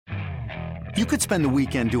You could spend the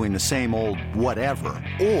weekend doing the same old whatever,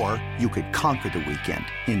 or you could conquer the weekend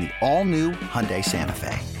in the all-new Hyundai Santa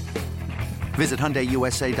Fe. Visit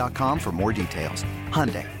HyundaiUSA.com for more details.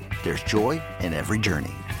 Hyundai, there's joy in every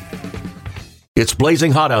journey. It's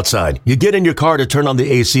blazing hot outside. You get in your car to turn on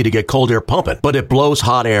the AC to get cold air pumping, but it blows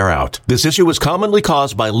hot air out. This issue is commonly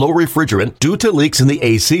caused by low refrigerant due to leaks in the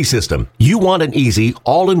AC system. You want an easy,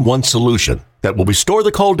 all-in-one solution that will restore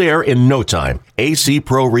the cold air in no time. AC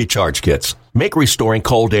Pro Recharge Kits make restoring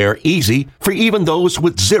cold air easy for even those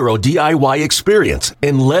with zero DIY experience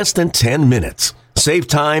in less than 10 minutes. Save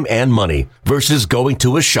time and money versus going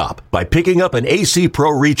to a shop by picking up an AC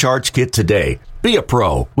Pro Recharge Kit today. Be a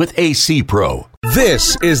pro with AC Pro.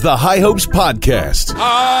 This is the High Hopes Podcast.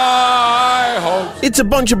 High Hopes. It's a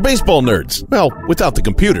bunch of baseball nerds, well, without the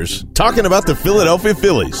computers, talking about the Philadelphia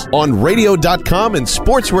Phillies on radio.com and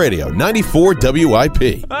Sports Radio 94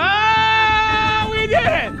 WIP. Ah, we did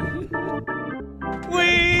it!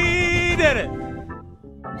 We did it!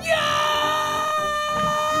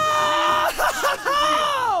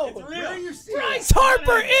 Bryce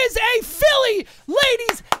Harper is a Philly,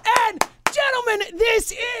 ladies and gentlemen.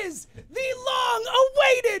 This is the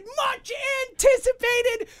long-awaited,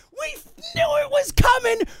 much-anticipated, we knew it was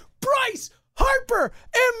coming, Bryce Harper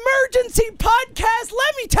Emergency Podcast.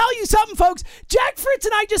 Let me tell you something, folks. Jack Fritz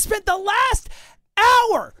and I just spent the last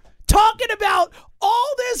hour talking about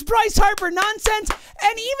all this Bryce Harper nonsense,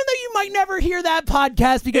 and even though you might never hear that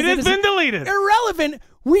podcast because it has been deleted, irrelevant,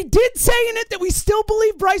 we did say in it that we still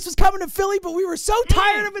believe Bryce was coming to Philly, but we were so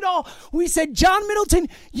tired of it all. We said, John Middleton,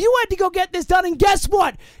 you had to go get this done, and guess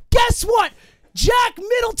what? Guess what? Jack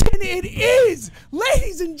Middleton it is.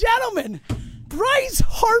 Ladies and gentlemen, Bryce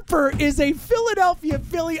Harper is a Philadelphia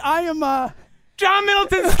Philly. John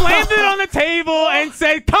Middleton slammed it on the table and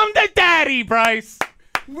said, come to daddy, Bryce.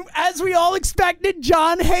 As we all expected,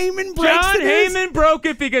 John Heyman breaks the news. Heyman broke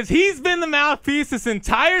it because he's been the mouthpiece this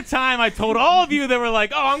entire time. I told all of you that were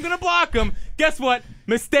like, oh, I'm going to block him. Guess what?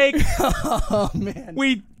 Mistake. Oh, man.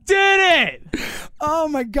 We did it. Oh,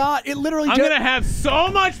 my God. It literally I'm going to have so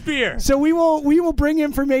much beer. So we will bring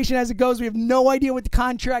information as it goes. We have no idea what the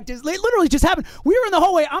contract is. It literally just happened. We were in the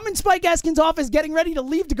hallway. I'm in Spike Eskin's office getting ready to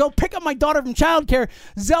leave to go pick up my daughter from childcare.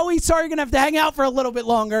 Zoe, sorry, you're going to have to hang out for a little bit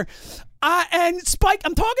longer. And Spike,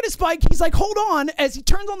 I'm talking to Spike. He's like, hold on. As he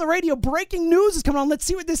turns on the radio, breaking news is coming on. Let's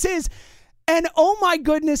see what this is. And oh my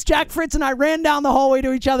goodness, Jack Fritz and I ran down the hallway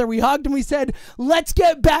to each other. We hugged and we said, let's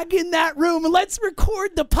get back in that room and let's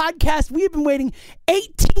record the podcast we have been waiting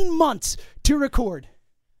 18 months to record.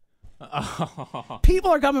 Oh.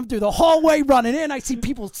 People are coming through the hallway, running in. I see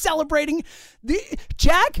people celebrating.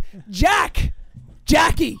 Jackie.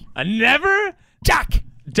 I never Jack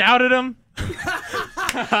doubted him.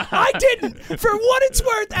 I didn't. For what it's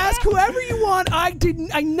worth, ask whoever you want. I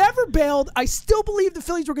didn't. I never bailed. I still believe the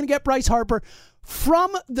Phillies were going to get Bryce Harper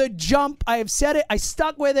from the jump. I have said it. I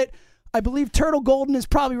stuck with it. I believe Turtle Golden is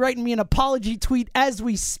probably writing me an apology tweet as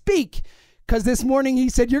we speak, because this morning he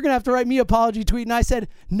said, you're going to have to write me an apology tweet. And I said,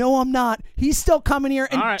 no, I'm not. He's still coming here.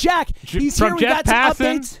 And right. Jack, he's here. We got some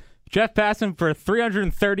updates. Jeff Passan for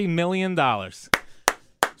 $330 million.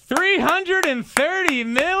 $330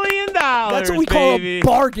 million. That's what we call a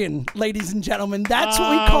bargain, ladies and gentlemen. That's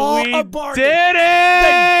what we call a bargain. Did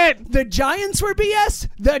it! The Giants were BS.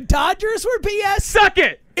 The Dodgers were BS. Suck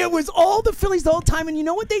it! It was all the Phillies the whole time. And you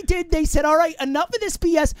know what they did? They said, all right, enough of this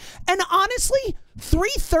BS. And honestly,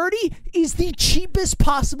 $330 is the cheapest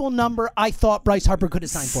possible number I thought Bryce Harper could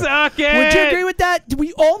have signed for. Suck it! Would you agree with that?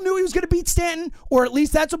 We all knew he was going to beat Stanton, or at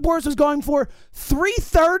least that's what Boris was going for.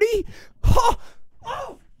 $330?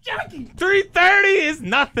 Oh, Jackie! $330 is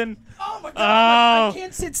nothing. Oh, my God. I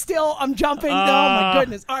can't sit still. I'm jumping. Oh, my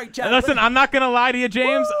goodness. All right, Jackie. Listen, I'm not going to lie to you,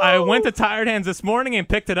 James. Woo! I went to Tired Hands this morning and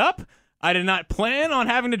picked it up. I did not plan on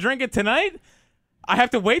having to drink it tonight. I have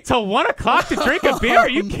to wait till 1 o'clock to drink a beer. Are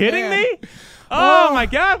you kidding me? Oh, my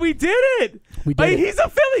God. We did it. We did it. He's a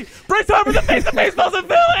Philly. Bryce Harper, the face of baseball's a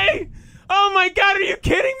Philly. Oh, my God. Are you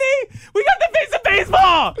kidding me? We got the face of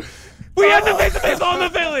baseball. We have the face of baseball in the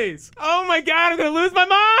Phillies. Oh, my God. I'm going to lose my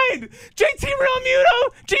mind. JT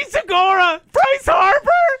Realmuto, Gene Segura, Bryce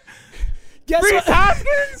Harper, Rhys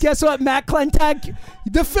Hoskins. Guess what, Matt Klentak?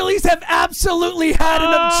 The Phillies have absolutely had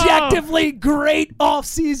an objectively great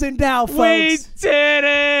offseason now, folks. We did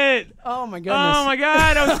it. Oh, my goodness. Oh, my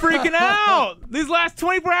God. I was freaking out. These last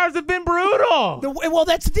 24 hours have been brutal. Well,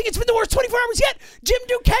 that's the thing. It's been the worst 24 hours yet. Jim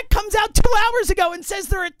Duquette comes out 2 hours ago and says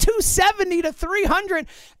they're at 270 to 300,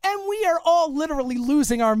 and we are all literally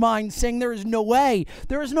losing our minds saying there is no way.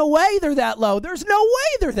 There is no way they're that low. There's no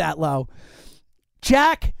way they're that low.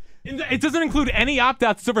 Jack. It doesn't include any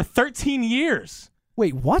opt-outs over 13 years.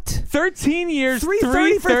 Wait, what? 13 years,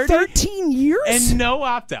 330 for 13 years? and no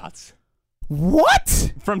opt-outs.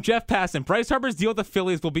 What? From Jeff Passan, Bryce Harper's deal with the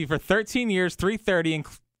Phillies will be for 13 years, 330,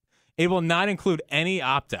 it will not include any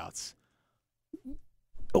opt-outs.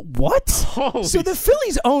 What? Holy So the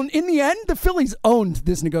Phillies in the end, the Phillies owned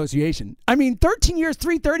this negotiation. I mean, 13 years,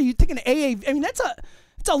 330, you think an AAV, I mean, that's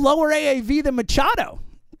a lower AAV than Machado.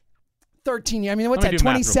 13 years. I mean, what's Let me that, do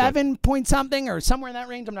math real 27 point something or somewhere in that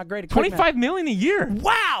range? I'm not great at quick math. $25 million a year.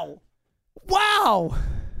 Wow.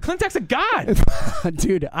 Clinton's a god.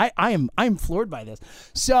 Dude, I am floored by this.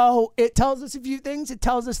 So it tells us a few things. It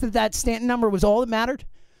tells us that Stanton number was all that mattered.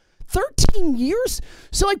 13 years?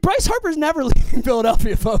 So, like, Bryce Harper's never leaving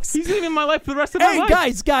Philadelphia, folks. He's living my life for the rest of my life.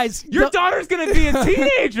 Hey, guys. Your daughter's going to be a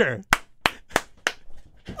teenager.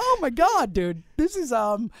 Oh, my God, dude. This is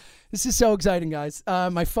so exciting, guys.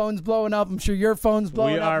 My phone's blowing up. I'm sure your phone's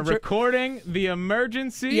blowing up. We are recording the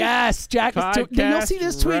emergency. Yes, Jack. Then you'll see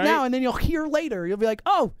this tweet now, and then you'll hear later. You'll be like,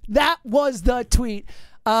 oh, that was the tweet.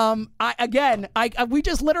 We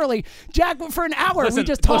just literally, Jack, for an hour, we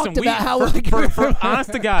just talked about how for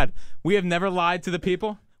honest to God, we have never lied to the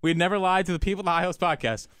people. We had never lied to the people of the High Host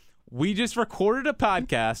Podcast. We just recorded a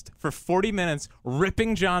podcast for 40 minutes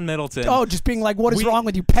ripping John Middleton. Oh, just being like, what is wrong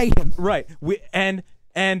with you? Pay him. Right. And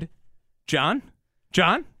John,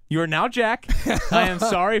 you are now Jack. I am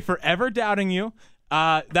sorry for ever doubting you.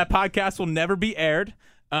 That podcast will never be aired.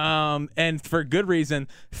 And for good reason.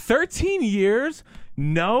 13 years,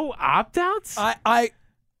 no opt-outs? 13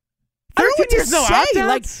 years, no opt-outs?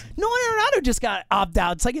 Like, Nolan Arenado just got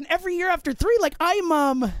opt-outs. Like, in every year after 3, like,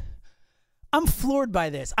 I'm floored by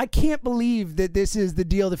this. I can't believe that this is the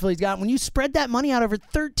deal the Phillies got. When you spread that money out over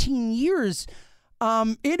 13 years,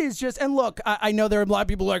 it is just, and look, I know there are a lot of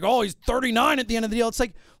people like, oh, he's 39 at the end of the deal. It's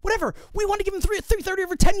like, whatever. We want to give him 330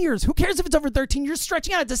 over 10 years. Who cares if it's over 13 years?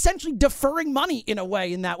 Stretching out. It's essentially deferring money in a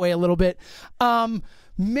way a little bit. Man.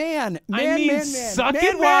 Suck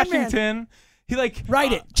it, Washington. He like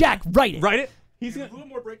write it, Jack. Write it. Write it. He's a little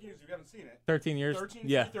more breaking news. You haven't seen it. 13 years. 13,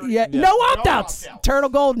 Yeah. 30, Yeah. No opt-outs. Turtle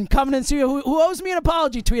Golden coming in. See who owes me an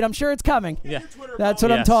apology tweet. I'm sure it's coming. Yeah. That's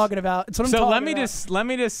what I'm talking about. It's what I'm so talking let me about.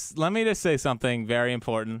 let me just say something very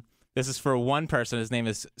important. This is for one person. His name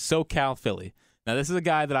is SoCal Philly. Now this is a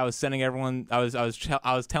guy that I was sending everyone. I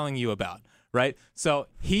was telling you about. Right. So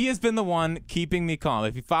he has been the one keeping me calm.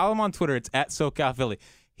 If you follow him on Twitter, it's at SoCal Philly.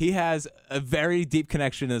 He has a very deep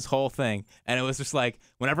connection to this whole thing, and it was just like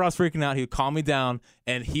whenever I was freaking out, he would calm me down,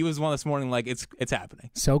 and he was one this morning like it's happening.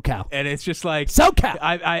 SoCal, and it's just like SoCal.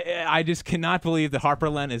 I just cannot believe that Harper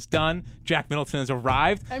Len is done. Jack Middleton has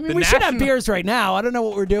arrived. I mean, we should have beers right now. I don't know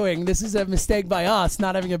what we're doing. This is a mistake by us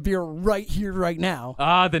not having a beer right here, right now.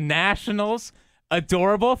 The Nationals.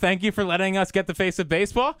 Adorable. Thank you for letting us get the face of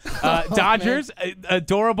baseball. Dodgers,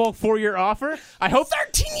 adorable 4-year offer. I hope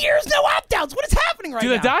 13 years, no opt-outs. What is happening right now?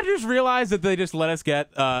 Do the Dodgers realize that they just let us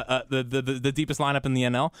get the deepest lineup in the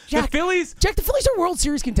NL? Jack, the Phillies are World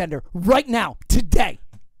Series contender right now, today.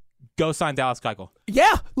 Go sign Dallas Keuchel.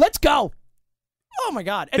 Yeah, let's go. Oh my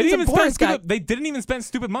God! And they didn't even spend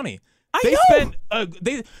stupid money. They spent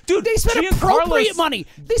Giancarlo appropriate money.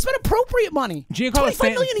 They spent appropriate money. $25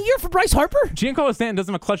 million a year for Bryce Harper. Giancarlo Stanton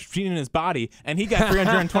doesn't have a clutch gene in his body, and he got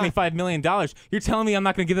 $325 million. You're telling me I'm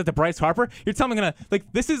not going to give that to Bryce Harper? You're telling me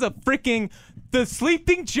this is a freaking the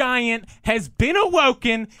sleeping giant has been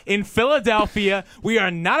awoken in Philadelphia. We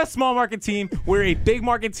are not a small market team. We're a big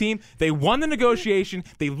market team. They won the negotiation.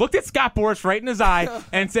 They looked at Scott Boras right in his eye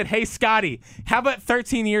and said, "Hey, Scotty, how about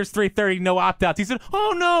 13 years, 330, no opt-outs?" He said,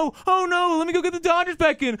 "Oh no, let me go get the Dodgers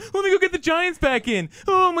back in. Let me go get the Giants back in.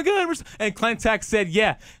 Oh my God." And Clinton said,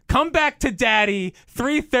 "Yeah, come back to daddy,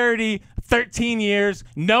 330, 13 years,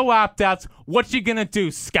 no opt-outs. What you gonna do,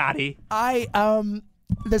 Scotty?"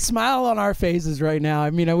 The smile on our faces right now. I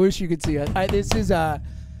mean, I wish you could see it. They didn't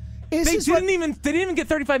even get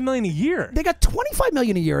 $35 million a year. They got $25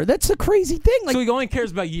 million a year. That's a crazy thing. So he only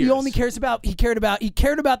cares about years. He cared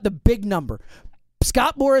about the big number.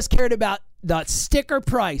 Scott Boras cared about the sticker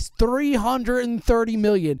price, $330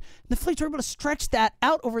 million. The Phillies were able to stretch that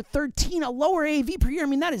out over 13, a lower AAV per year. I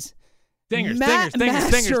mean, that is stingers.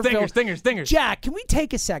 Jack, can we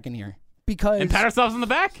take a second here? And pat ourselves on the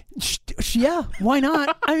back? Yeah, why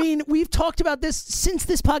not? I mean, we've talked about this since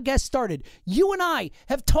this podcast started. You and I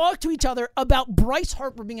have talked to each other about Bryce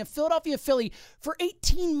Harper being a Philadelphia Philly for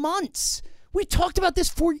 18 months. We talked about this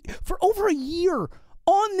for over a year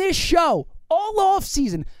on this show, all off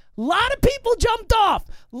season. A lot of people jumped off.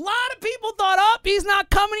 A lot of people thought, he's not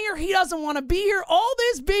coming here. He doesn't want to be here. All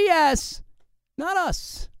this BS. Not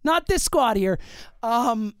us. Not this squad here.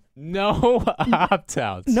 No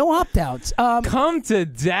opt-outs. No opt-outs. Come to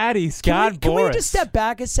daddy, Scott Can Boras. we just step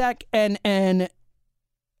back a sec and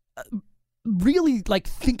really like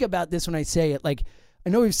think about this when I say it? Like, I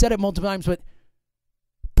know we've said it multiple times, but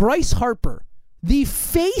Bryce Harper, the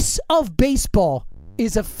face of baseball,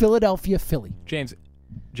 is a Philadelphia Philly. James.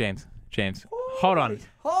 Hold on.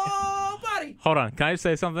 Oh, buddy. Hold on. Can I just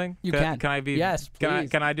say something? You can. Can I be? Yes, please.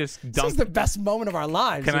 Can I just dunk? This is the best moment of our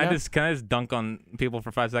lives. Can you I know? just dunk on people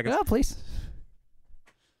for 5 seconds? Yeah, please.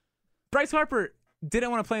 Bryce Harper didn't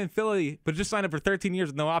want to play in Philly, but just signed up for 13 years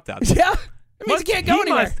with no opt-outs. Yeah. It means he can't go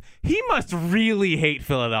anywhere. He must really hate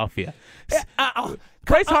Philadelphia.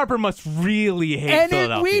 Bryce Harper must really hate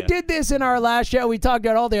Philadelphia. We did this in our last show. We talked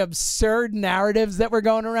about all the absurd narratives that were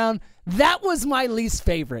going around. That was my least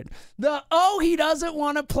favorite. He doesn't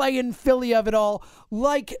want to play in Philly of it all.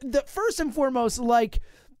 Like, first and foremost, like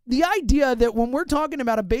the idea that when we're talking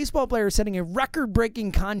about a baseball player setting a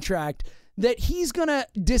record-breaking contract, that he's going to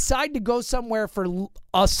decide to go somewhere for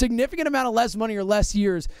a significant amount of less money or less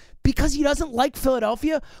years because he doesn't like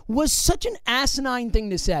Philadelphia was such an asinine thing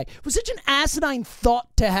to say. It was such an asinine thought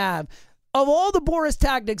to have. Of all the Boras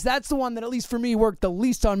tactics, that's the one that, at least for me, worked the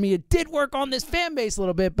least on me. It did work on this fan base a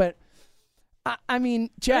little bit, but I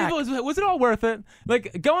mean, Jack. Was it all worth it?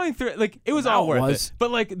 Like, going through, like, it was all worth it.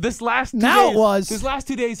 But, like, this last 2 days. These last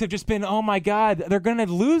 2 days have just been, oh, my God, they're going to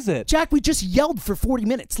lose it. Jack, we just yelled for 40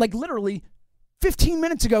 minutes. Like, literally, 15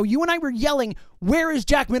 minutes ago, you and I were yelling, where is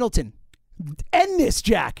Jack Middleton? End this,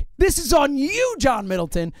 Jack. This is on you, John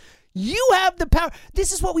Middleton. You have the power.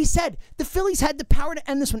 This is what we said. The Phillies had the power to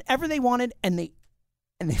end this whenever they wanted, and they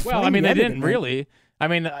well, I mean, they didn't really. I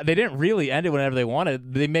mean, they didn't really end it whenever they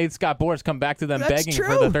wanted. They made Scott Boras come back to them begging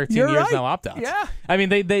for the 13 years right. no opt-outs. Yeah. I mean,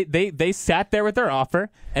 they sat there with their offer,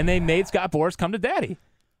 and they made Scott Boras come to daddy.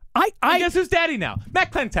 I guess who's daddy now?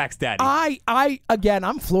 Matt Klentak's daddy. Again,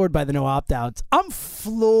 I'm floored by the no opt-outs. I'm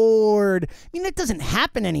floored. I mean, that doesn't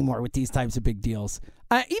happen anymore with these types of big deals.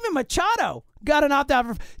 Even Machado got an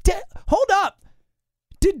opt-out. Hold up.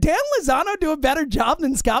 Did Dan Lozano do a better job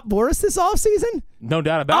than Scott Boras this offseason? No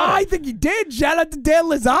doubt about it. I think he did. Shout out to Dan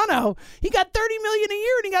Lozano. He got $30 million a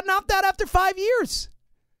year, and he got an opt-out after 5 years.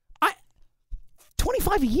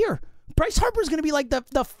 25 a year. Bryce Harper's going to be like the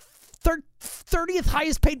 30th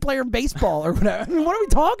highest paid player in baseball or whatever. I mean, what are we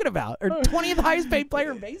talking about? Or 20th highest paid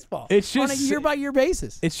player in baseball. It's just on a year-by-year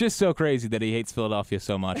basis. It's just so crazy that he hates Philadelphia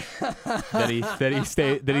so much.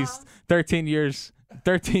 that he's 13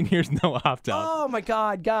 years no opt-out. Oh my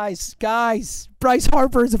God, guys. Bryce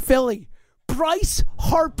Harper is a Philly. Bryce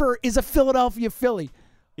Harper is a Philadelphia Philly.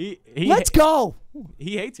 Let's go.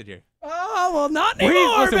 He hates it here. Oh, well, not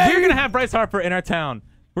anymore, Listen, we're going to have Bryce Harper in our town.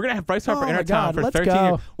 We're gonna have Bryce Harper in our town for 13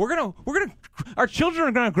 years. Our children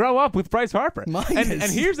are gonna grow up with Bryce Harper. And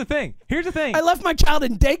here's the thing. I left my child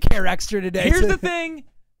in daycare extra today. Here's the thing.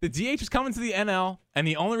 The DH is coming to the NL, and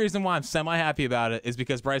the only reason why I'm semi-happy about it is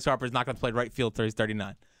because Bryce Harper is not going to play right field till he's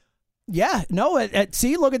 39. Yeah, no,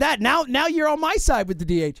 see, look at that. Now you're on my side with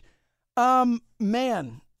the DH.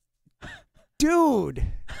 Man. Dude.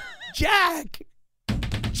 Jackie.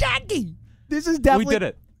 This is definitely... We did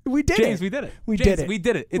it. We did James, it. we did it. We James, did it. We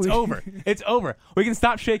did it. It's over. It's over. We can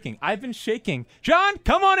stop shaking. I've been shaking. John,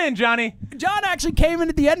 come on in, Johnny. John actually came in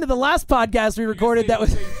at the end of the last podcast we recorded. That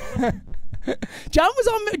was... John was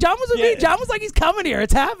with me. John was like, he's coming here.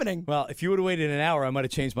 It's happening. Well, if you would have waited an hour, I might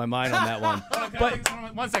have changed my mind on that one.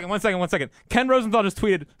 But one second. Ken Rosenthal just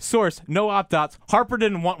tweeted, source, no opt-outs. Harper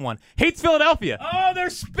didn't want one. Hates Philadelphia. Oh, they're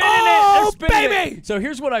spinning it. They're spinning baby. it. So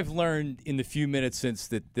here's what I've learned in the few minutes since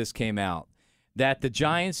this came out. That the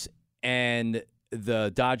Giants and the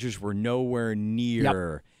Dodgers were nowhere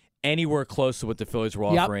near anywhere close to what the Phillies were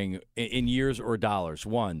offering in years or dollars.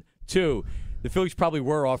 1. 2, the Phillies probably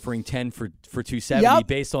were offering 10 for 270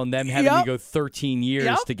 based on them having to go 13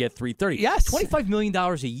 years to get 330. Yes. $25 million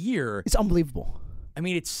a year. It's unbelievable. I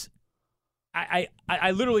mean, it's I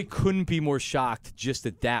literally couldn't be more shocked just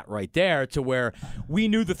at that right there, to where we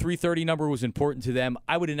knew the 330 number was important to them.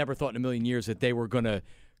 I would have never thought in a million years that they were going to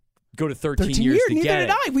go to 13 years to neither get did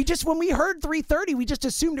it. I. When we heard 330, we just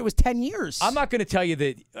assumed it was 10 years. I'm not going to tell you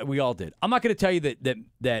that we all did. I'm not going to tell you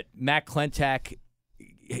that Matt Klentak,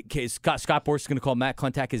 Scott Boras is going to call Matt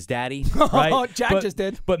Klentak his daddy. Right? Jack just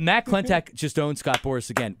did. But Matt Klentak just owned Scott Boras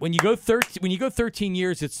again. When you go 13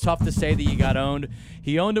 years, it's tough to say that you got owned.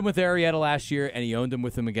 He owned him with Arrieta last year, and he owned him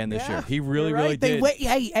with him again this year. He really, really did.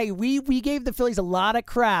 We gave the Phillies a lot of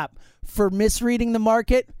crap for misreading the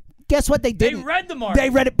market. Guess what they did? They read the market. They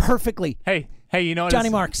read it perfectly. Hey, you know what Johnny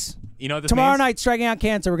Marks. You know what this Tomorrow means? night, Striking Out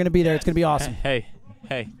Cancer. We're going to be there. It's going to be awesome. Hey,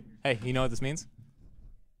 you know what this means?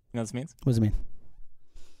 You know what this means? What does it mean?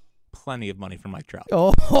 plenty of money for Mike Trout.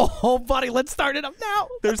 Oh, buddy, let's start it up now.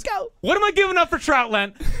 Let's go. What am I giving up for Trout,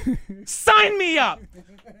 Len? Sign me up.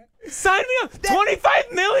 Sign me up.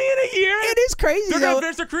 $25 million a year. It is crazy. They're going to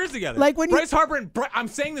finish their careers together. Like when Bryce Harper and I'm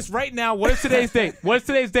saying this right now. What is today's date?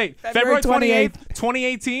 February 28th,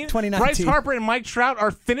 2018. 2019. Bryce Harper and Mike Trout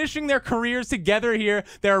are finishing their careers together here.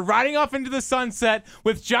 They're riding off into the sunset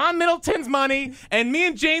with John Middleton's money and me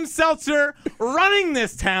and James Seltzer running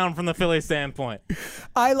this town from the Philly standpoint.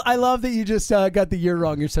 I love that you just got the year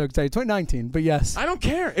wrong. You're so excited. 2019, but yes. I don't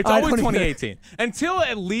care. It's always 2018 until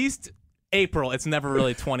at least April. It's never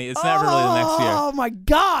really 20. It's never really the next year. Oh my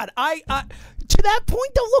God! I to that point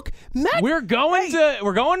though. Look, Matt. We're going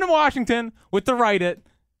to Washington with the Write It.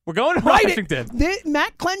 We're going to Washington.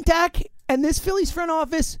 Matt Klentak and this Phillies front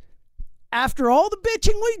office, after all the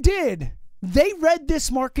bitching we did, they read this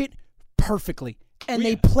market perfectly. And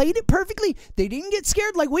they played it perfectly. They didn't get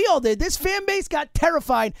scared like we all did. This fan base got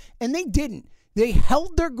terrified, and they didn't. They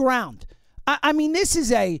held their ground. I mean, this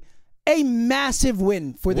is a massive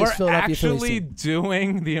win for this Philadelphia Phillies team. We're actually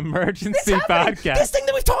doing the emergency podcast. This thing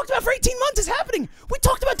that we've talked about for 18 months is happening. We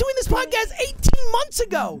talked about doing this podcast 18 months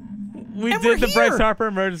ago. We did the Bryce Harper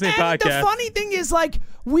emergency podcast. And the funny thing is, like,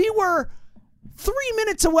 we were 3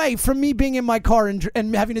 minutes away from me being in my car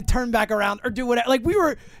and having to turn back around or do whatever. Like,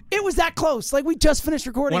 it was that close. Like, we just finished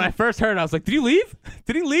recording. When I first heard it, I was like, did he leave?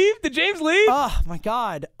 Did he leave? Did James leave? Oh, my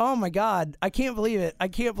God. I can't believe it.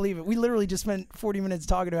 We literally just spent 40 minutes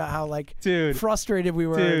talking about how, like, frustrated we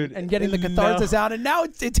were and getting the catharsis out. And now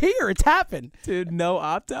it's here. It's happened. Dude, no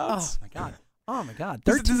opt-outs. Oh, my God.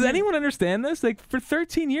 Does anyone understand this? Like, for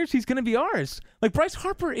 13 years, he's going to be ours. Like, Bryce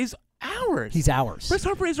Harper is ours. He's ours. Bryce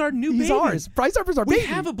Harper is our new baby. He's ours. Bryce Harper's our baby. We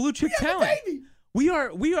have a blue chip talent. We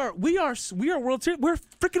are World Series. We're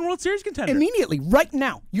freaking World Series contenders. Immediately, right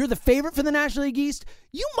now, you're the favorite for the National League East.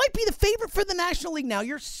 You might be the favorite for the National League now.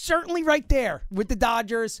 You're certainly right there with the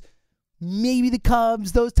Dodgers, maybe the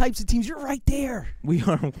Cubs, those types of teams. You're right there. We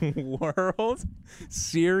are World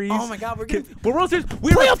Series. Oh my God, we're World Series.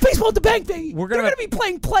 Playoff baseball at the bank, baby. We're going to be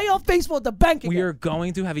playing playoff baseball at the bank again. We are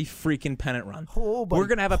going to have a freaking pennant run. Oh, buddy. We're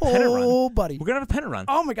going to have a pennant run. Oh, buddy. We're going to have a pennant run.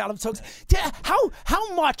 Oh my God, I'm so excited.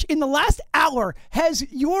 How much in the last hour has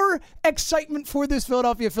your excitement for this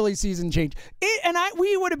Philadelphia Phillies season changed?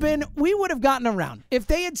 We would have gotten around if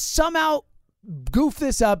they had somehow goof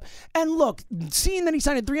this up. And look, seeing that he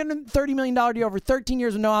signed a $330 million deal over 13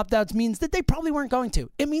 years with no opt-outs means that they probably weren't going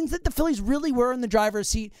to. It means that the Phillies really were in the driver's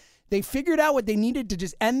seat. They figured out what they needed to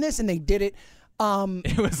just end this, and they did it.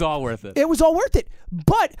 It was all worth it. It was all worth it.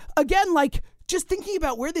 But again, like, just thinking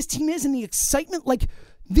about where this team is and the excitement, like,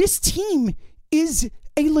 this team is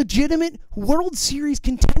a legitimate World Series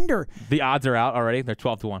contender. The odds are out already. They're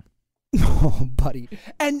 12-1. Oh, buddy.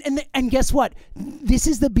 And guess what? This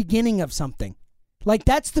is the beginning of something. Like,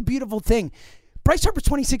 that's the beautiful thing. Bryce Harper's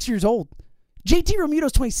 26 years old. JT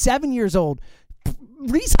Realmuto's 27 years old.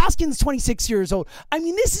 Rhys Hoskins 26 years old. I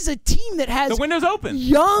mean, this is a team that has the window's open.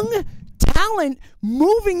 Young talent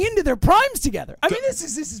moving into their primes together. I mean, this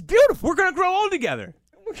is beautiful. We're gonna grow old together.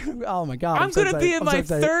 Oh my God! I'm gonna be in my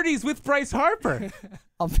 30s with Bryce Harper.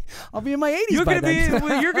 I'll be in my 80s. You're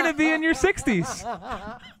gonna be in your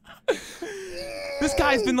 60s. This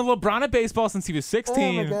guy's been the LeBron of baseball since he was 16.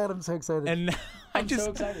 Oh my God, I'm so excited. And I'm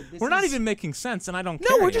so excited. We're not even making sense, and I don't care.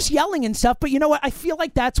 No, we're anymore. just yelling and stuff. But you know what? I feel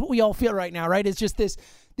like that's what we all feel right now, right? It's just this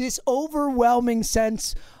overwhelming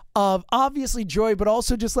sense of obviously joy, but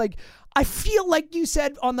also just like, I feel like you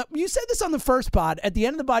said this on the first pod. At the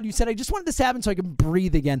end of the pod, you said, I just wanted this to happen so I can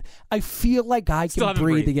breathe again. I feel like I can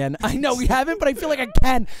breathe again. I know we haven't, but I feel like I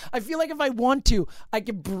can. I feel like if I want to, I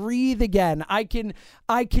can breathe again. I can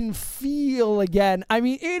feel again. I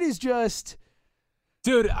mean, it is just...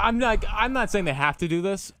 Dude, I'm not saying they have to do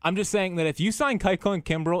this. I'm just saying that if you sign Keuchel and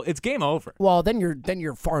Kimbrel, it's game over. Well, then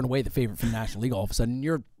you're far and away the favorite from the National League all of a sudden.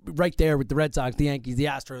 You're right there with the Red Sox, the Yankees, the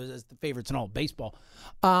Astros as the favorites in all of baseball.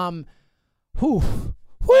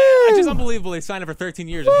 It's just unbelievable. They signed up for 13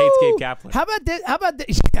 years and hates Gabe Kapler. How about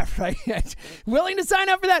this? Yeah, right. Willing to sign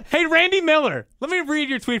up for that? Hey, Randy Miller. Let me read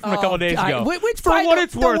your tweet from a couple days ago. For what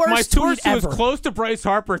it's worth, my source who is close to Bryce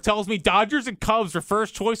Harper tells me Dodgers and Cubs are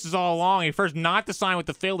first choices all along. He first not to sign with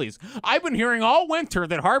the Phillies. I've been hearing all winter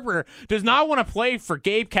that Harper does not want to play for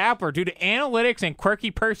Gabe Kapler due to analytics and quirky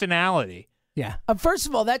personality. Yeah. First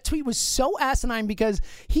of all, that tweet was so asinine because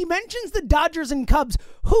he mentions the Dodgers and Cubs,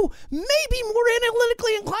 who may be more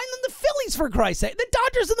analytically inclined than the Phillies, for Christ's sake. The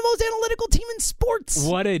Dodgers are the most analytical team in sports.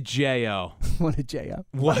 What a J-O. What a J-O.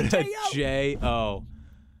 What a J-O.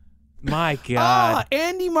 My God.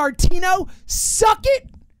 Andy Martino, suck it.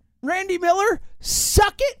 Randy Miller,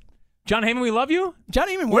 suck it. John Heyman, we love you. John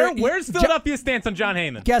Heyman, Where's Philadelphia's stance on John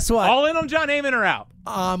Heyman? Guess what? All in on John Heyman or out?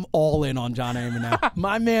 I'm all in on John Heyman now.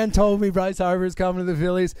 My man told me Bryce Harper's coming to the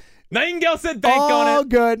Phillies. Nightingale said bank on All it.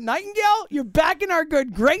 good. Nightingale, you're back in our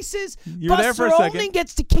good graces. You were there for a second. Olney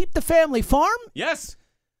gets to keep the family farm. Yes.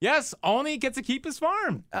 Olney gets to keep his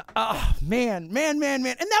farm. Man. And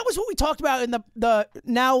that was what we talked about in the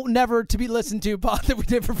now never to be listened to pod that we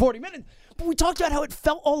did for 40 minutes. But we talked about how it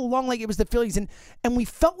felt all along like it was the Phillies, and we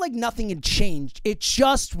felt like nothing had changed. It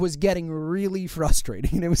just was getting really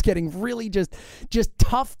frustrating, and it was getting really just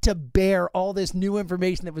tough to bear all this new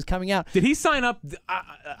information that was coming out. Did he sign up?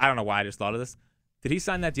 I don't know why I just thought of this. Did he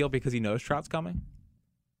sign that deal because he knows Trout's coming?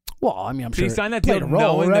 Well, I mean, I'm sure. Did he sign that deal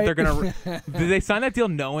knowing right? that they're going to... Did they sign that deal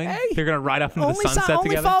knowing they're going to ride off into the sunset only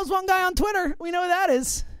together? Only follows one guy on Twitter. We know who that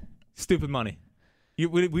is. Stupid money.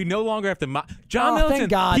 We no longer have to... John Middleton, thank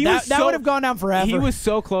God. That would have gone down forever. He was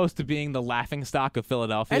so close to being the laughingstock of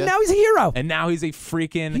Philadelphia. And now he's a hero. And now he's a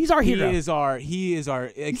freaking... He's our hero. He is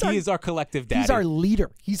our collective daddy. He's our leader.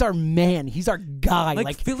 He's our man. He's our guy.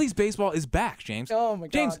 Like Phillies baseball is back, James. Oh my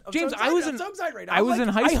God. James, I'm so excited right now. I was in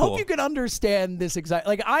high school. I hope you can understand this excitement.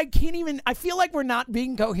 Like, I can't even... I feel like we're not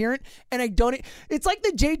being coherent, and I don't... It's like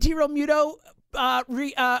the JT Realmuto...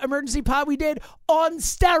 emergency pod we did on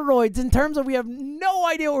steroids in terms of we have no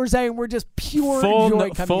idea what we're saying. We're just pure joy.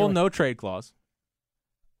 Full no trade clause.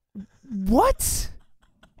 What?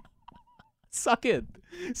 Suck it.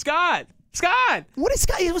 Scott! What is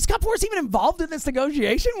Scott? Was Scott Boras even involved in this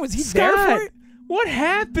negotiation? Was he Scott, there for it? What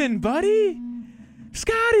happened, buddy?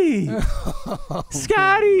 Scotty!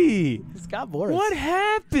 Scotty! Scott Boras. What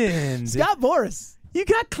happened? Scott Boras. You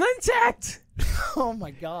got Clintact! Oh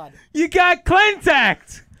my God. You got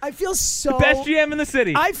Clintact! I feel so... The best GM in the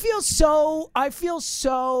city. I feel so...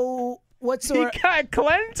 What's the word? You got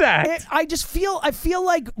Clintact! I feel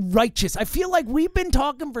like righteous. I feel like we've been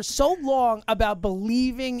talking for so long about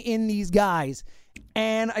believing in these guys,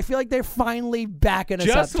 and I feel like they're finally backing us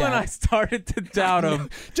up. Just when I started to doubt them.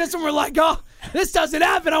 Just when we're like, oh, this doesn't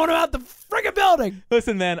happen. I want them out the friggin' building.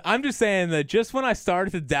 Listen, man, I'm just saying that just when I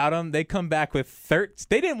started to doubt them, they come back with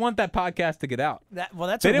They didn't want that podcast to get out. They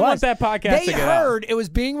didn't want that podcast to get out. They heard it was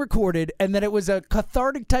being recorded and that it was a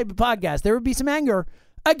cathartic type of podcast. There would be some anger.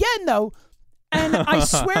 Again, though, and I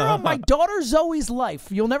swear on my daughter Zoe's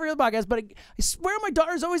life, you'll never hear the podcast, but I swear on my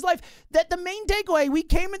daughter Zoe's life that the main takeaway, we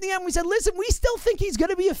came at the end, we said, listen, we still think he's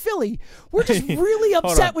going to be a Philly. We're just really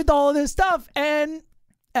upset with all of this stuff. And,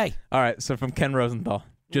 hey. All right, so from Ken Rosenthal,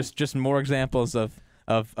 just more examples of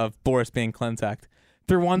Boras being Clintact.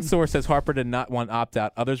 Through one source says Harper did not want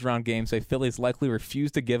opt-out. Others around games say Phillies likely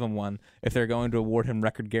refuse to give him one if they're going to award him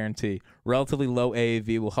record guarantee. Relatively low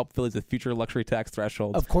AAV will help Phillies with future luxury tax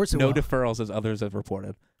thresholds. Of course it will. No deferrals, as others have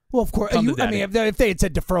reported. Well, of course. If they had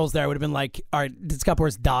said deferrals there, I would have been like, all right, did Scott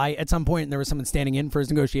Boras die at some point and there was someone standing in for his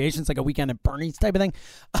negotiations, like a weekend at Bernie's type of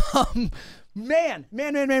thing? Man.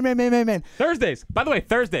 Thursdays. By the way,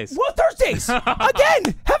 Thursdays. Well, Thursdays.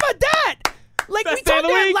 Again, how about that? Like Best we talked day of the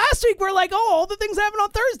about week. last week, we're like, all the things happen on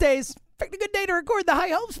Thursdays. Picked a good day to record the High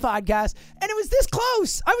Hopes podcast, and it was this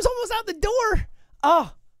close. I was almost out the door.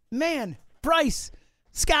 Oh man, Bryce,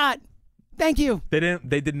 Scott, thank you.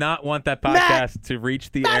 They did not want that podcast to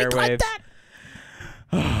reach the airwaves.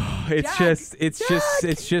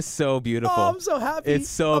 It's just so beautiful. Oh, I'm so happy. It's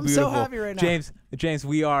so I'm beautiful. so happy right now. James,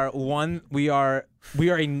 we are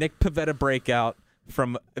a Nick Pivetta breakout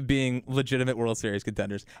from being legitimate World Series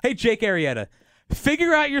contenders. Hey, Jake Arrieta,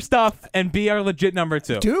 figure out your stuff and be our legit number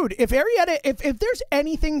 2. Dude, if Arrieta, if there's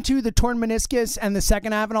anything to the torn meniscus and the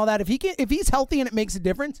second half and all that, if he's healthy and it makes a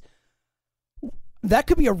difference, that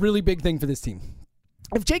could be a really big thing for this team.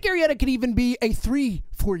 If Jake Arrieta could even be a 3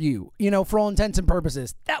 for you, for all intents and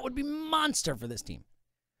purposes, that would be monster for this team.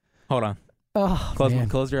 Hold on. Oh,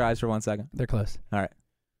 Close your eyes for 1 second. They're close. All right.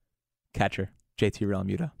 Catcher, JT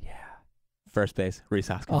Realmuto. Yeah. First base, Rhys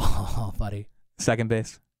Hoskins. Oh, buddy. Second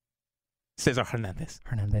base, Cesar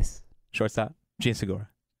Hernandez. Shortstop, Gene Segura.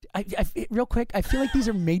 Real quick, I feel like these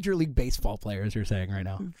are Major League Baseball players you're saying right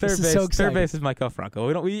now. Third base is Michael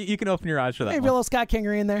Franco. You can open your eyes for that. Maybe a little Scott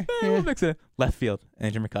Kingery in there. We'll mix it. Left field,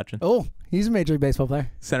 Andrew McCutchen. Oh, he's a Major League Baseball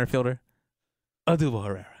player. Center fielder, Odubel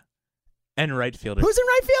Herrera. And right fielder. Who's in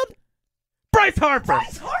right field? Bryce Harper.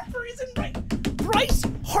 Bryce Harper is in right. Bryce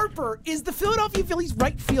Harper is the Philadelphia Phillies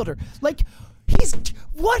right fielder. Like, he's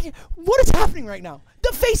what is happening right now?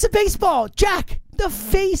 The face of baseball, Jack. The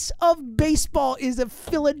face of baseball is a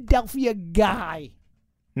Philadelphia guy.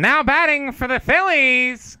 Now batting for the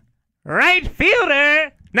Phillies, right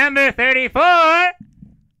fielder, number 34,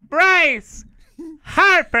 Bryce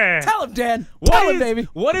Harper. Tell him, Dan. Tell him, baby.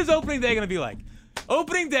 What is opening day going to be like?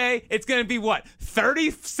 Opening day, it's going to be,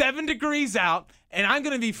 37 degrees out, and I'm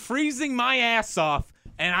going to be freezing my ass off,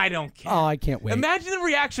 and I don't care. Oh, I can't wait. Imagine the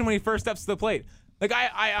reaction when he first steps to the plate. Like,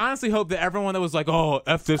 I honestly hope that everyone that was like, oh,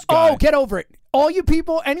 F this guy. Oh, get over it. All you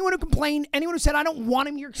people, anyone who complained, anyone who said, I don't want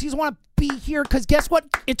him here because he doesn't want to be here, because guess what?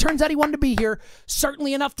 It turns out he wanted to be here.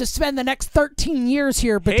 Certainly enough to spend the next 13 years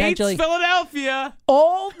here, potentially. Hates Philadelphia.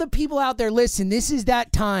 All the people out there, listen, this is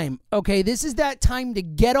that time, okay? This is that time to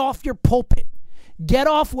get off your pulpit. Get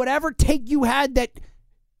off whatever take you had that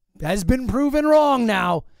has been proven wrong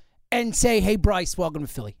now, and say, hey, Bryce, welcome to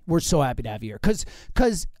Philly. We're so happy to have you here.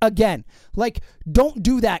 Because again, like, don't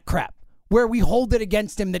do that crap where we hold it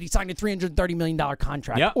against him that he signed a $330 million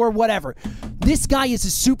contract or whatever. This guy is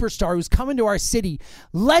a superstar who's coming to our city.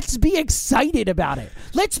 Let's be excited about it.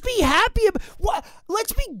 Let's be happy.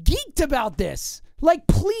 Let's be geeked about this. Like,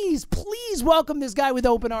 please welcome this guy with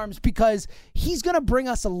open arms, because he's going to bring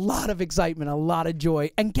us a lot of excitement, a lot of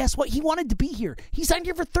joy. And guess what? He wanted to be here. He signed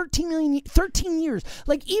here for 13 years.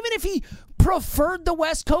 Like, even if he preferred the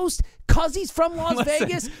West Coast because he's from Las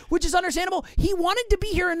Vegas, which is understandable, he wanted to be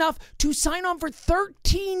here enough to sign on for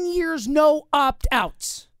 13 years, no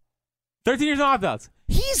opt-outs. 13 years, no opt-outs.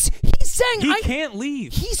 He's saying he can't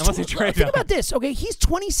leave unless he trades. Think about this, okay? He's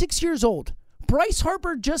 26 years old. Bryce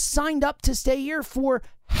Harper just signed up to stay here for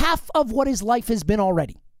half of what his life has been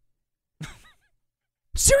already.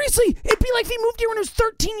 Seriously, it'd be like if he moved here when he was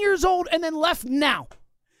 13 years old and then left now.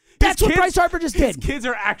 That's what Bryce Harper just did. His kids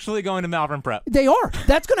are actually going to Malvern Prep. They are.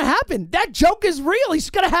 That's going to happen. That joke is real. He's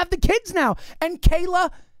going to have the kids now. And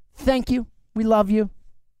Kayla, thank you. We love you.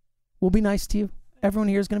 We'll be nice to you. Everyone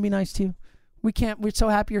here is going to be nice to you. We're so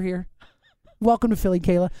happy you're here. Welcome to Philly,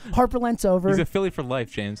 Kayla. Harper Lent's over. He's a Philly for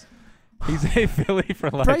life, James. He's a Philly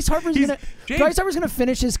for life. Bryce Harper's gonna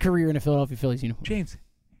finish his career in a Philadelphia Phillies uniform. James,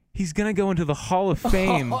 he's gonna go into the Hall of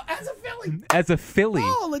Fame as a Philly. As a Philly.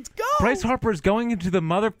 Oh, let's go. Bryce Harper's going into the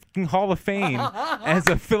motherfucking Hall of Fame as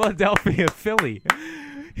a Philadelphia Philly.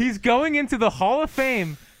 He's going into the Hall of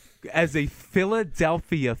Fame as a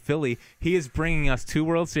Philadelphia Philly. He is bringing us 2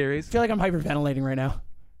 World Series. I feel like I'm hyperventilating right now.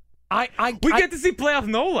 We get to see playoff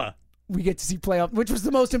Nola. We get to see playoff, which was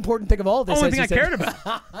the most important thing of all this. Only thing I cared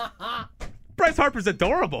about. Bryce Harper's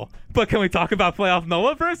adorable. But can we talk about playoff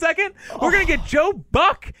Nola for a second? We're going to get Joe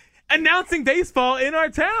Buck announcing baseball in our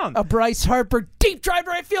town. A Bryce Harper deep drive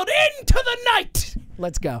right field into the night.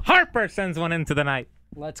 Let's go. Harper sends one into the night.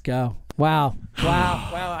 Let's go. Wow.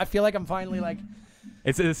 I feel like I'm finally like...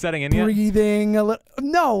 Is it setting in yet? Breathing a little.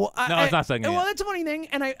 No, it's not setting in. Well, that's a funny thing,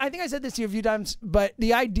 and I think I said this to you a few times, but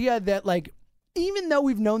the idea that, like, even though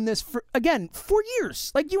we've known this for 4 years,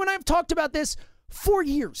 like you and I have talked about this 4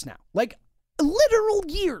 years now, like literal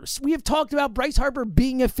years, we have talked about Bryce Harper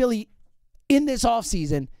being a Philly in this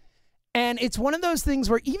offseason. And it's one of those things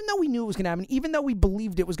where even though we knew it was going to happen, even though we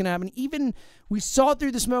believed it was going to happen, even we saw it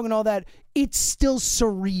through the smoke and all that, it's still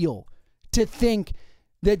surreal to think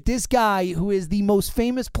that this guy, who is the most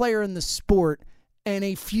famous player in the sport and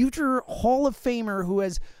a future Hall of Famer who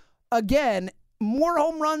has, again, more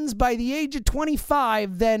home runs by the age of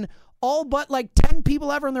 25 than all but like 10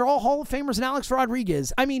 people ever, and they're all Hall of Famers and Alex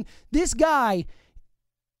Rodriguez. I mean, this guy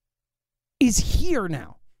is here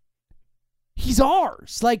now. He's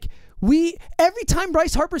ours. Like, every time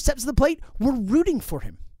Bryce Harper steps to the plate, we're rooting for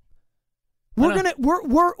him.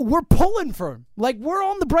 We're pulling for him. Like, we're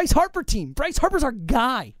on the Bryce Harper team. Bryce Harper's our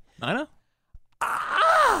guy. I know.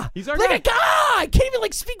 He's our guy. I can't even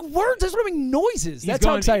like speak words. I just want to make noises. That's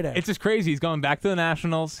how excited. It's just crazy. He's going back to the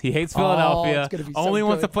Nationals. He hates Philadelphia. It's gonna be Only so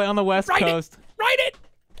wants good. to play on the West Coast. Write it.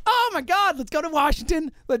 Oh my God. Let's go to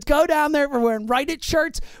Washington. Let's go down there. We're wearing Write It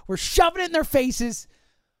shirts. We're shoving it in their faces.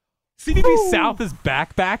 CVB South is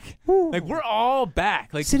back. Like, we're all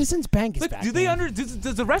back. Like, Citizens Bank is back.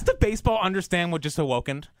 Does the rest of baseball understand what just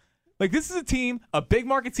awakened? Like, this is a team, a big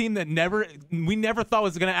market team that we never thought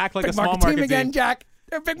was going to act like a small market team. Big market team again, Jack.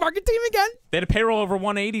 They're a big market team again. They had a payroll over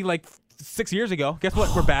 180 like 6 years ago. Guess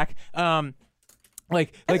what? We're back. And they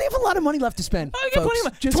have a lot of money left to spend. Folks.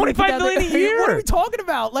 $25 million a year. What are we talking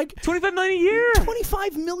about? Like $25 million a year.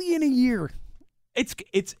 $25 million a year. It's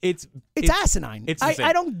asinine. It's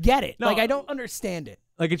I don't get it. No. Like, I don't understand it.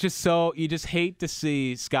 Like, it's just so, you just hate to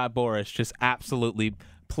see Scott Boras just absolutely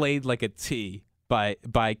played like a T by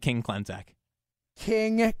King Klentak.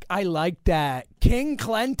 I like that. King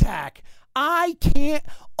Klentak. I can't.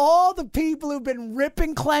 All the people who've been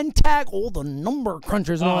ripping Klentak, all the number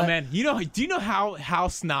crunchers and all that. Oh, man. Do you know how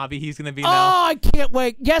snobby he's going to be now? Oh, I can't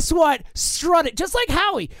wait. Guess what? Strut it. Just like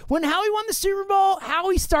Howie. When Howie won the Super Bowl,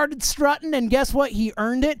 Howie started strutting, and guess what? He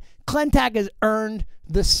earned it. Klentak has earned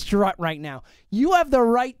the strut right now. You have the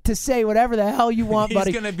right to say whatever the hell you want,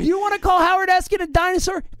 buddy. You want to call Howard Eskin a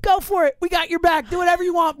dinosaur? Go for it. We got your back. Do whatever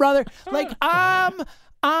you want, brother. Like I'm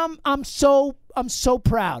so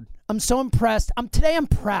proud. I'm so impressed. Today I'm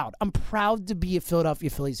proud. I'm proud to be a Philadelphia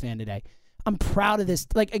Phillies fan today. I'm proud of this.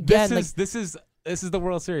 Like again, this is the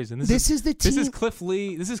World Series, and this is the team. This is Cliff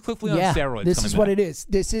Lee. This is Cliff Lee on steroids. This is what it is.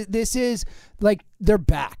 This is like they're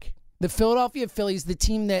back. The Philadelphia Phillies, the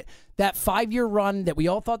team that 5-year run that we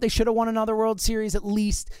all thought they should have won another World Series at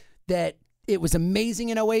least, that it was amazing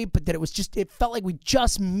in 2008, but that it felt like we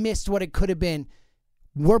just missed what it could have been.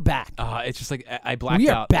 We're back. It's just like I blacked out. We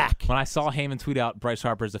are back. When I saw Heyman tweet out Bryce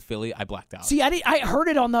Harper's a Philly, I blacked out. See, I heard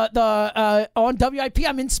it on on WIP.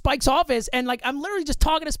 I'm in Spike's office, and like I'm literally just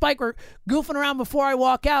talking to Spike. We're goofing around before I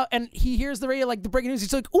walk out, and he hears the radio, like the breaking news.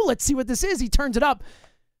 He's like, "Oh, let's see what this is." He turns it up.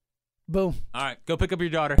 Boom. All right, go pick up your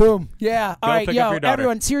daughter. Boom. Yeah. All right, pick up your daughter.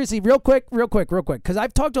 Everyone, seriously, real quick, because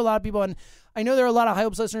I've talked to a lot of people, and I know there are a lot of High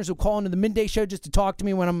Hopes listeners who call into the midday show just to talk to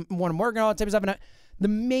me when I'm working, all that type of stuff. And the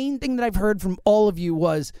main thing that I've heard from all of you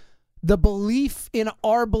was the belief in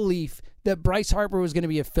our belief that Bryce Harper was going to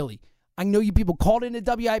be a Philly. I know you people called into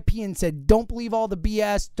WIP and said, don't believe all the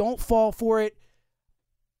BS, don't fall for it.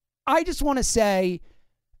 I just want to say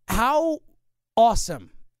how awesome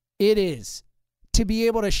it is to be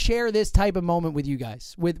able to share this type of moment with you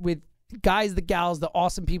guys, with guys, the gals, the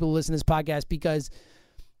awesome people who listen to this podcast, because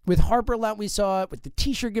with Harper Lent, we saw it, with the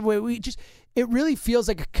t-shirt giveaway, it really feels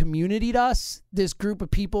like a community to us, this group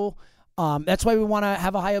of people. That's why we want to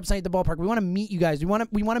have a High Hopes night at the ballpark. We want to meet you guys. We want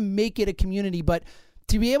to make it a community, but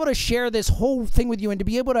to be able to share this whole thing with you and to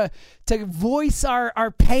be able to voice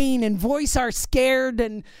our pain and voice our scared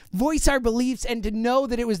and voice our beliefs and to know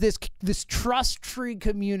that it was this trust tree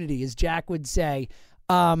community, as Jack would say,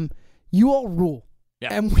 you all rule.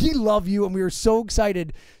 Yeah. And we love you, and we are so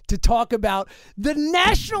excited to talk about the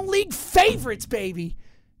National League favorites, baby,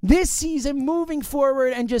 this season moving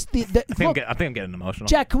forward, and just I think I'm getting emotional.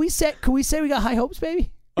 Jack, can we say we got high hopes,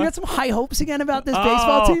 baby? We got some high hopes again about this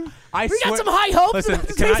baseball team. We got some high hopes. Listen, about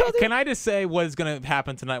this baseball team. Can I just say what is going to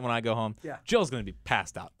happen tonight when I go home? Yeah. Jill's going to be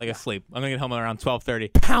passed out, like asleep. I'm going to get home around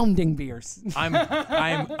 12:30. Pounding beers.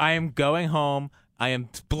 I am going home. I am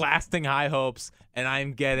blasting High Hopes, and I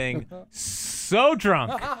am getting so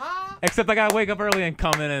drunk. Except I gotta wake up early and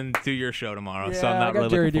come in and do your show tomorrow, so I'm not really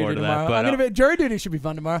looking forward to that. But jury duty should be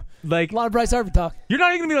fun tomorrow. Like a lot of Bryce Harper talk. You're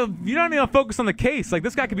not even gonna focus on the case. Like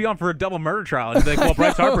this guy could be on for a double murder trial. And be like, well,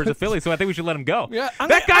 Bryce Harper's a Philly, so I think we should let him go. Yeah,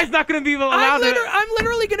 that guy's not gonna be allowed. I'm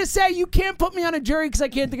literally gonna say you can't put me on a jury because I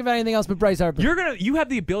can't think of anything else but Bryce Harper. You have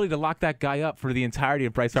the ability to lock that guy up for the entirety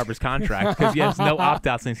of Bryce Harper's contract because he has no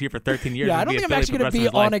opt-outs and he's here for 13 years. Yeah, I don't think I'm actually gonna be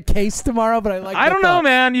on a case tomorrow, but I don't know,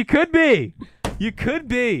 man. You could be. You could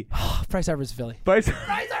be. Bryce Harper's a Philly. Bryce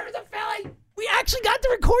Harper's a Philly. We actually got to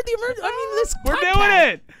record the emergency. We're doing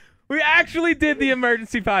it. We actually did the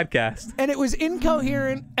emergency podcast. And it was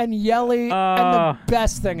incoherent and yelly and the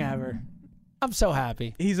best thing ever. I'm so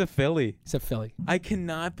happy. He's a Philly. He's a Philly. I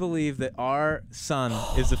cannot believe that our son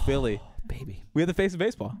is a Philly. Baby. We have the face of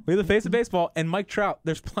baseball. And Mike Trout,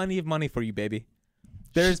 there's plenty of money for you, baby.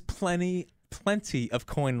 There's plenty of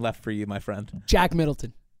coin left for you, my friend. Jack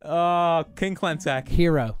Middleton. King Klentak.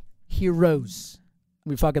 Heroes.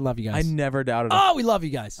 We fucking love you guys. I never doubted him. Oh, we love you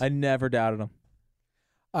guys. I never doubted him.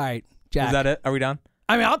 All right, Jack. Is that it? Are we done?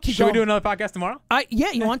 I mean, I'll keep Should going. we do another podcast tomorrow? Yeah,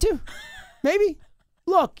 you want to? Maybe.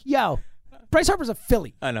 Look, Bryce Harper's a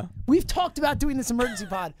Philly. I know. We've talked about doing this emergency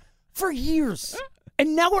pod for years.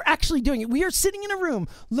 And now we're actually doing it. We are sitting in a room,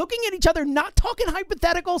 looking at each other, not talking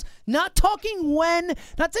hypotheticals, not saying when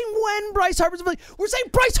Bryce Harper's a Philly. We're saying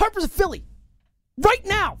Bryce Harper's a Philly. Right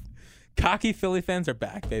now. Cocky Philly fans are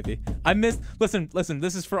back, baby. Listen,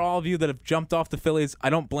 this is for all of you that have jumped off the Phillies. I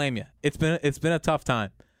don't blame you. It's been a tough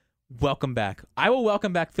time. Welcome back. I will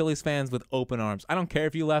welcome back Phillies fans with open arms. I don't care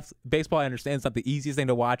if you left. Baseball, I understand, it's not the easiest thing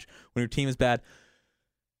to watch when your team is bad.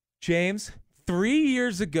 James, 3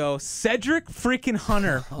 years ago, Cedric freaking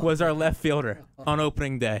Hunter was our left fielder on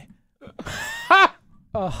opening day.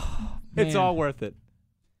 It's all worth it.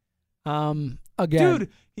 Again, dude,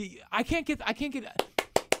 I can't get.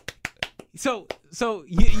 So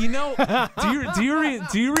you know, do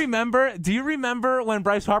you remember when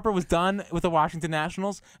Bryce Harper was done with the Washington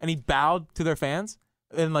Nationals and he bowed to their fans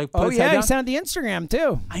and put his head down? He sent out the Instagram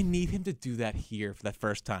too. I need him to do that here for the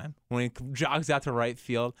first time when he jogs out to right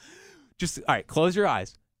field. Just all right, close your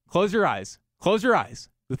eyes.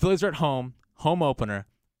 The Phillies are at home opener.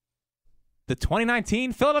 The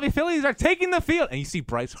 2019 Philadelphia Phillies are taking the field, and you see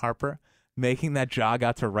Bryce Harper making that jog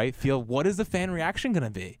out to right field, what is the fan reaction going to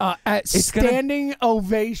be? Standing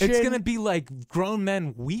ovation. It's going to be like grown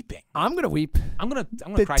men weeping. I'm going to weep. I'm going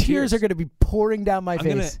to cry. The tears are going to be pouring down my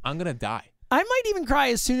face. I'm going to die. I might even cry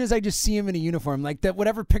as soon as I just see him in a uniform, like that.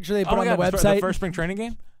 Whatever picture they put on the website. The first spring training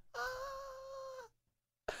game.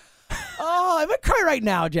 Oh, I might cry right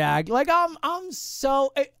now, Jag. Like I'm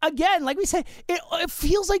so again, like we said, it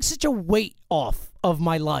feels like such a weight off of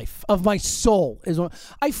my life, of my soul.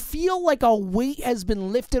 I feel like a weight has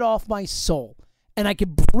been lifted off my soul, and I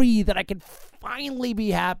can breathe, and I can finally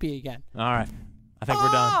be happy again. All right. I think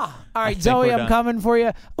we're done. All right, Zoe, I'm coming for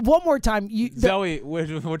you. One more time. Zoe,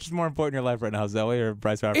 which is more important in your life right now, Zoe or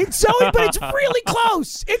Bryce Harper? It's Zoe, but it's really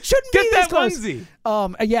close. It shouldn't be this close. Get that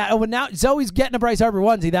onesie. Yeah, well, now Zoe's getting a Bryce Harper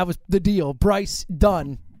onesie. That was the deal. Bryce,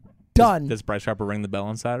 done. Does Bryce Harper ring the bell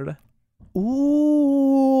on Saturday?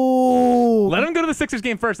 Ooh. Let him go to the Sixers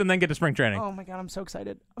game first and then get to spring training. Oh, my God, I'm so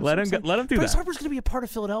excited. Let him do Bryce that. Bryce Harper's going to be a part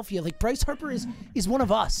of Philadelphia. Like, Bryce Harper is one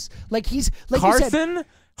of us. Like, he's like Carson, you said,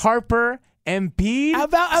 Harper, Embiid, how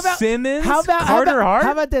about Simmons, Carter Hart.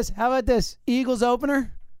 How about this? Eagles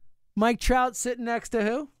opener. Mike Trout sitting next to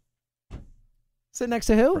who? Sitting next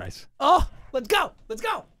to who? Bryce. Oh, let's go.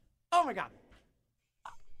 Oh my God.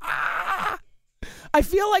 I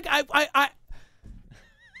feel like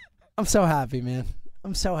I'm so happy, man.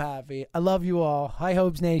 I'm so happy. I love you all. High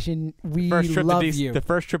Hopes Nation. We love you. The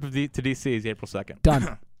first trip to DC is April 2nd.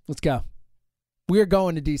 Done. Let's go. We're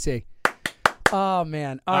going to DC. Oh,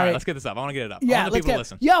 man. All right. Let's get this up. I want to get it up. Yeah, I want the people to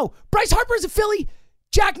listen. Yo, Bryce Harper's a Philly.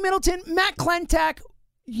 Jack Middleton, Matt Klentak,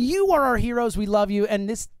 you are our heroes. We love you. And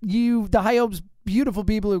the High Hopes beautiful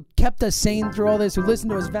people who kept us sane through all this, who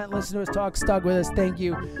listened to us vent, listened to us talk, stuck with us. Thank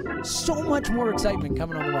you. So much more excitement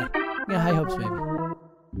coming on the way. Yeah, High Hopes, baby.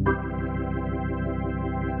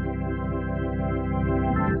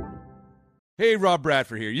 Hey, Rob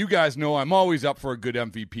Bradford here. You guys know I'm always up for a good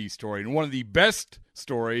MVP story, and one of the best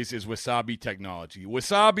stories is Wasabi Technology.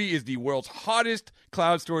 Wasabi is the world's hottest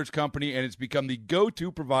cloud storage company, and it's become the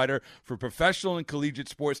go-to provider for professional and collegiate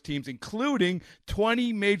sports teams, including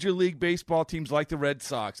 20 Major League Baseball teams like the Red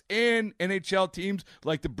Sox and NHL teams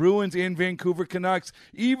like the Bruins and Vancouver Canucks.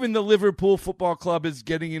 Even the Liverpool Football Club is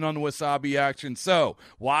getting in on the Wasabi action. So,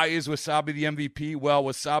 why is Wasabi the MVP? Well,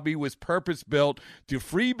 Wasabi was purpose-built to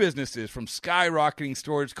free businesses from skyrocketing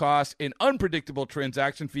storage costs and unpredictable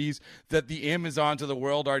transaction fees that the Amazons of the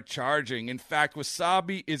world are charging. In fact,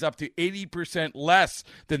 Wasabi is up to 80% less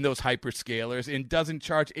than those hyperscalers and doesn't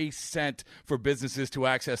charge a cent for businesses to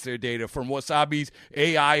access their data. From Wasabi's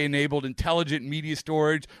AI-enabled intelligent media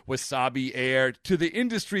storage, Wasabi Air, to the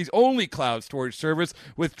industry's only cloud storage service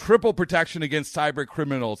with triple protection against cyber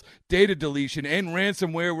criminals, data deletion, and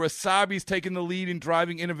ransomware, Wasabi's taken the lead in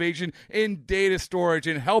driving innovation in data storage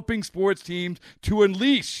and helping sports teams to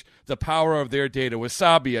unleash the power of their data.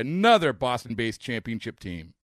 Wasabi, another Boston-based championship team.